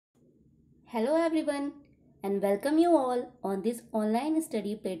Hello everyone and welcome you all on this online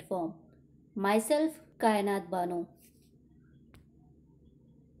study platform. Myself Kainat Bano.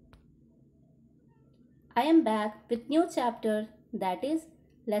 I am back with new chapter that is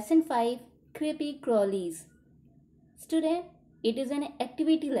lesson 5 Creepy Crawlies. Student, it is an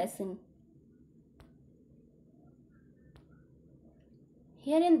activity lesson.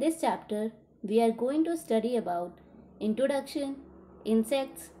 Here in this chapter we are going to study about introduction,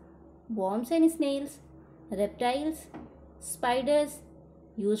 insects, worms and snails, reptiles, spiders,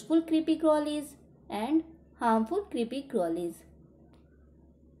 useful creepy crawlies and harmful creepy crawlies.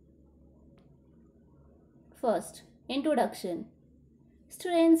 First, introduction.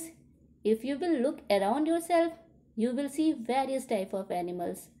 Students, if you will look around yourself, you will see various type of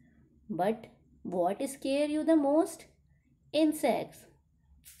animals. But what scare you the most? Insects.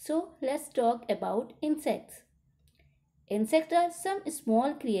 So let's talk about insects. Insects are some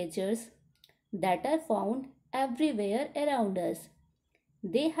small creatures that are found everywhere around us.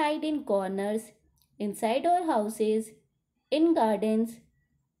 They hide in corners, inside our houses, in gardens,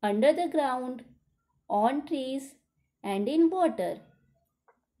 under the ground, on trees, and in water.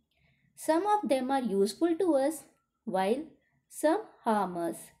 Some of them are useful to us, while some harm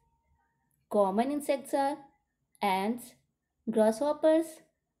us. Common insects are ants, grasshoppers,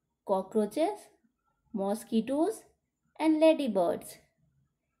 cockroaches, mosquitoes, and ladybirds.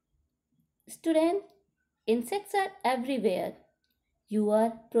 Students, insects are everywhere. You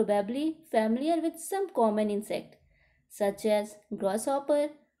are probably familiar with some common insect such as grasshopper,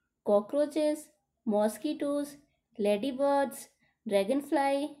 cockroaches, mosquitoes, ladybirds,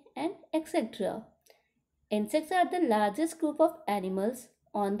 dragonfly, and etc. Insects are the largest group of animals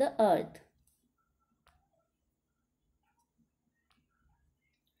on the earth.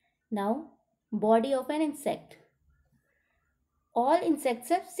 Now, body of an insect. All insects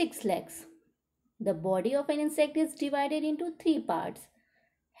have 6 legs. The body of an insect is divided into 3 parts: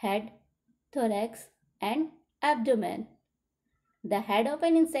 head, thorax, and abdomen. The head of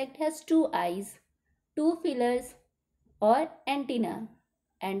an insect has 2 eyes, 2 feelers or antennae,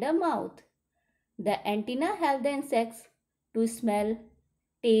 and a mouth. The antennae help the insects to smell,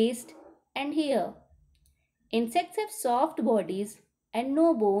 taste, and hear. Insects have soft bodies and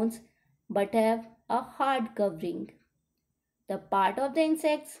no bones but have a hard covering. The part of the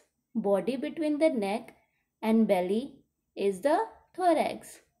insect's body between the neck and belly is the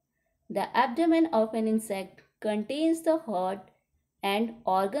thorax. The abdomen of an insect contains the heart and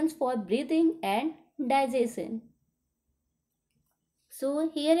organs for breathing and digestion. So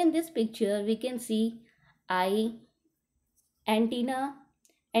here in this picture we can see eye, antenna.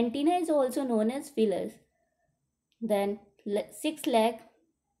 Antenna is also known as feelers. Then 6 leg,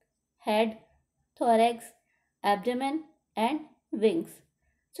 head, thorax, abdomen and wings.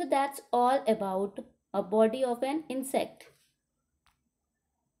 So that's all about a body of an insect.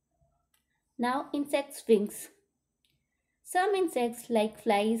 Now insects' wings. Some insects like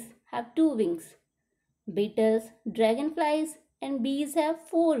flies have 2 wings. Beetles, dragonflies and bees have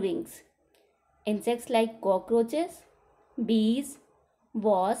 4 wings. Insects like cockroaches, bees,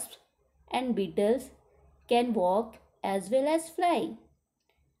 wasps and beetles can walk as well as fly.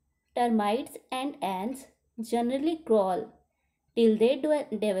 Termites and ants generally crawl till they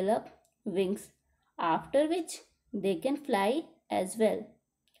develop wings, after which they can fly as well.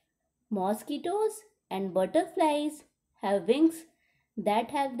 Mosquitoes and butterflies have wings that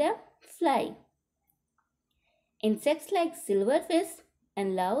help them fly. Insects like silverfish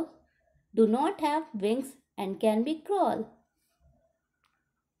and louse do not have wings and can be crawl.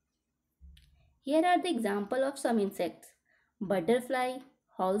 Here are the example of some insects: butterfly,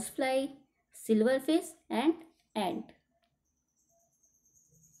 housefly, silverfish and ant.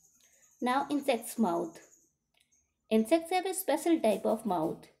 Now insects' mouth. Insects have a special type of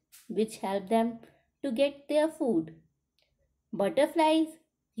mouth which help them to get their food. Butterflies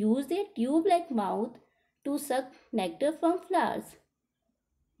use their tube-like mouth to suck nectar from flowers.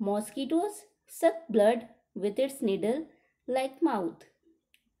 Mosquitoes suck blood with its needle-like mouth.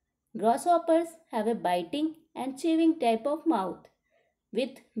 Grasshoppers have a biting and chewing type of mouth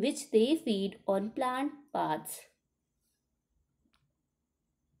with which they feed on plant parts.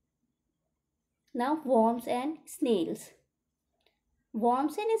 Now worms and snails.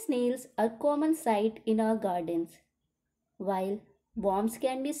 Worms and snails are common sight in our gardens. While worms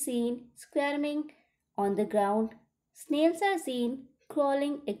can be seen squirming on the ground, snails are seen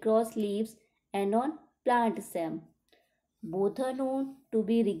crawling across leaves and on plant stem. Both are known to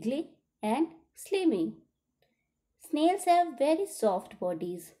be wriggly and slimy. Snails have very soft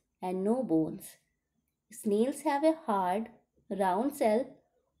bodies and no bones. Snails have a hard, round shell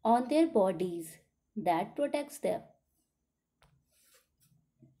on their bodies that protects them.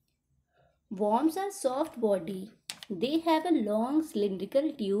 Worms are soft body. They have a long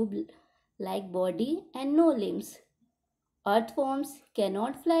cylindrical tube like body and no limbs. Earthworms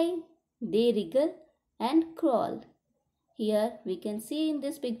cannot fly, they wriggle and crawl. Here we can see in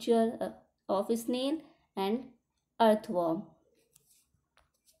this picture of a snail and earthworm.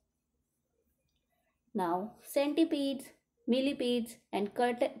 Now centipedes, millipedes and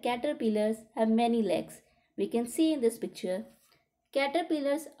caterpillars have many legs. We can see in this picture.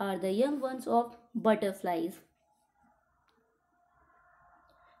 Caterpillars are the young ones of butterflies.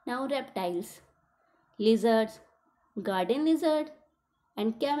 Now reptiles. Lizards, garden lizard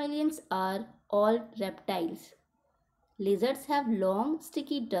and chameleons are all reptiles. Lizards have long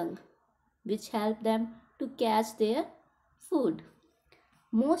sticky tongue which help them to catch their food.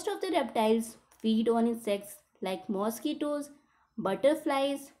 Most of the reptiles feed on insects like mosquitoes,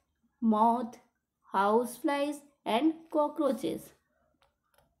 butterflies, moth, houseflies and cockroaches.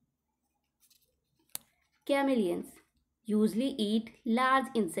 Chameleons usually eat large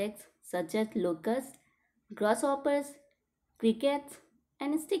insects such as locusts, grasshoppers, crickets,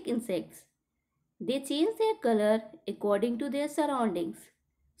 and stick insects. They change their color according to their surroundings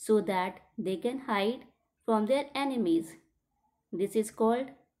so that they can hide from their enemies. This is called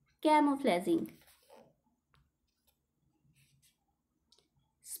camouflaging.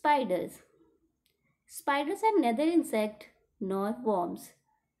 Spiders. Spiders are neither insect nor worms.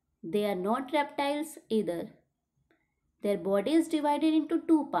 They are not reptiles either. Their body is divided into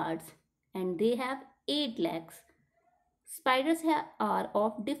two parts and they have 8 legs. Spiders are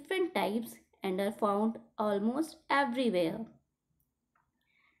of different types and are found almost everywhere.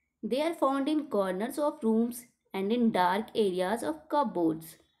 They are found in corners of rooms and in dark areas of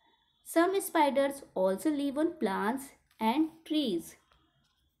cupboards. Some spiders also live on plants and trees.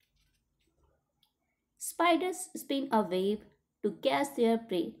 Spiders spin a web to catch their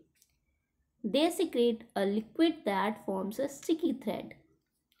prey. They secrete a liquid that forms a sticky thread.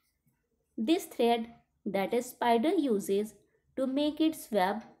 This thread that a spider uses to make its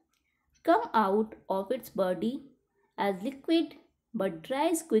web come out of its body as liquid but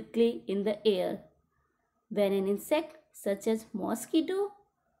dries quickly in the air. When an insect such as mosquito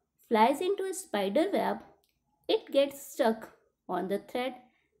flies into a spider web, it gets stuck on the thread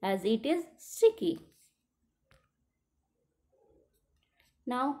as it is sticky.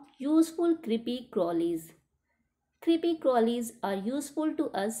 Now, useful creepy crawlies. Creepy crawlies are useful to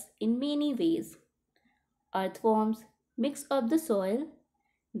us in many ways. Earthworms mix up the soil.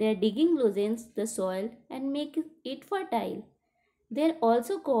 Their digging loosens the soil and makes it fertile. They are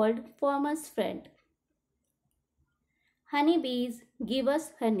also called farmer's friend. Honeybees give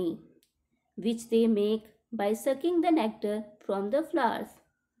us honey, which they make by sucking the nectar from the flowers.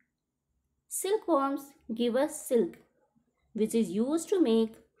 Silkworms give us silk, which is used to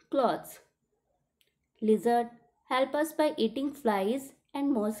make cloths. Lizards help us by eating flies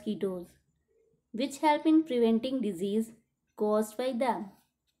and mosquitoes, which help in preventing disease caused by them.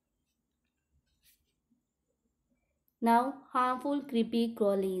 Now, harmful creepy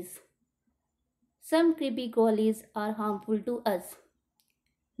crawlies. Some creepy crawlies are harmful to us.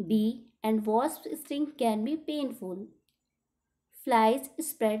 Bee and wasp sting can be painful. Flies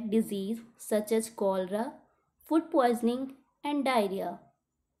spread disease such as cholera, food poisoning, and diarrhea.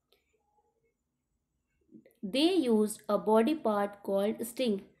 They use a body part called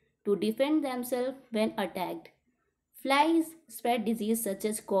sting to defend themselves when attacked. Flies spread disease such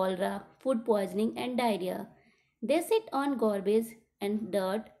as cholera, food poisoning, and diarrhea. They sit on garbage and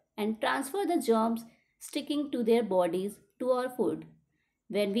dirt and transfer the germs sticking to their bodies to our food.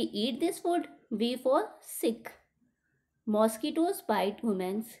 When we eat this food, we fall sick. Mosquitoes bite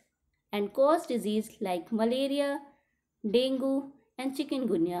humans and cause disease like malaria, dengue, and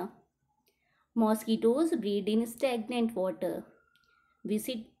chikungunya. Mosquitoes breed in stagnant water. We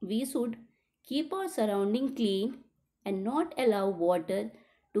should keep our surrounding clean and not allow water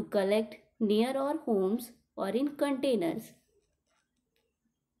to collect near our homes or in containers.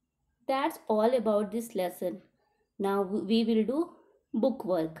 That's all about this lesson. Now we will do book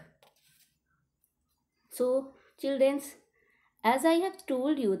work. So, children, as I have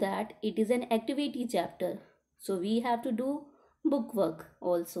told you that it is an activity chapter. So we have to do book work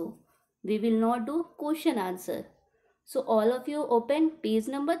also. We will not do question answer. So all of you open page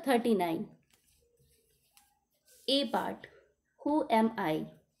number 39. A part. Who am I?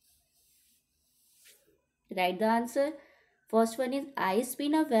 Write the answer. First one is I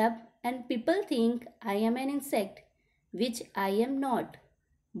spin a web and people think I am an insect, which I am not.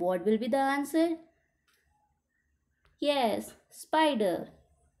 What will be the answer? Yes, spider.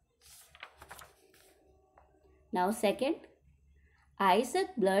 Now second, I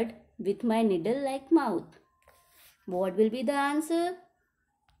suck blood with my needle-like mouth. What will be the answer?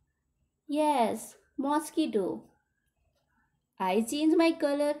 Yes, mosquito. I change my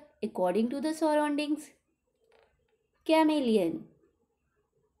color according to the surroundings. Chameleon.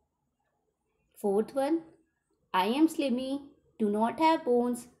 Fourth one, I am slimy, do not have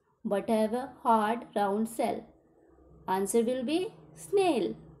bones but have a hard round shell. Answer will be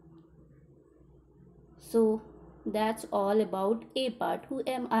snail. So that's all about A part, who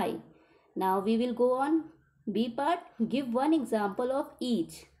am I? Now we will go on B part, give one example of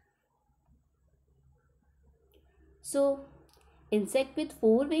each. So insect with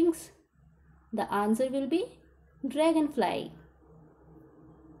 4 wings, the answer will be dragonfly.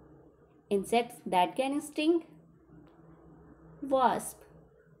 Insects that can sting, wasp.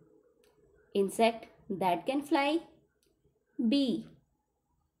 Insect that can fly, bee.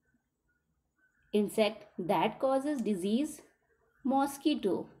 Insect that causes disease,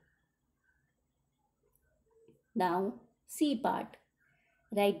 mosquito. Now C part.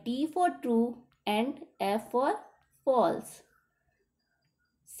 Write T for true and F for false.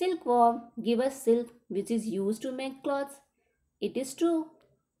 Silkworm give us silk which is used to make clothes. It is true.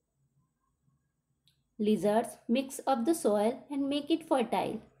 Lizards mix up the soil and make it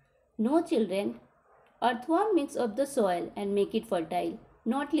fertile. No, children. Earthworm mix up the soil and make it fertile,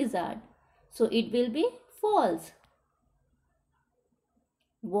 not lizard. So it will be false.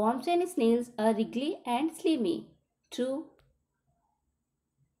 Worms and snails are wriggly and slimy. True.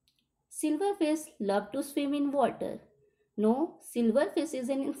 Silverfish love to swim in water. No, silverfish is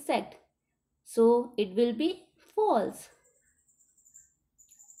an insect. So it will be false.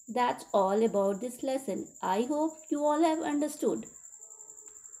 That's all about this lesson. I hope you all have understood.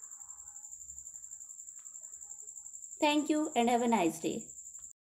 Thank you and have a nice day.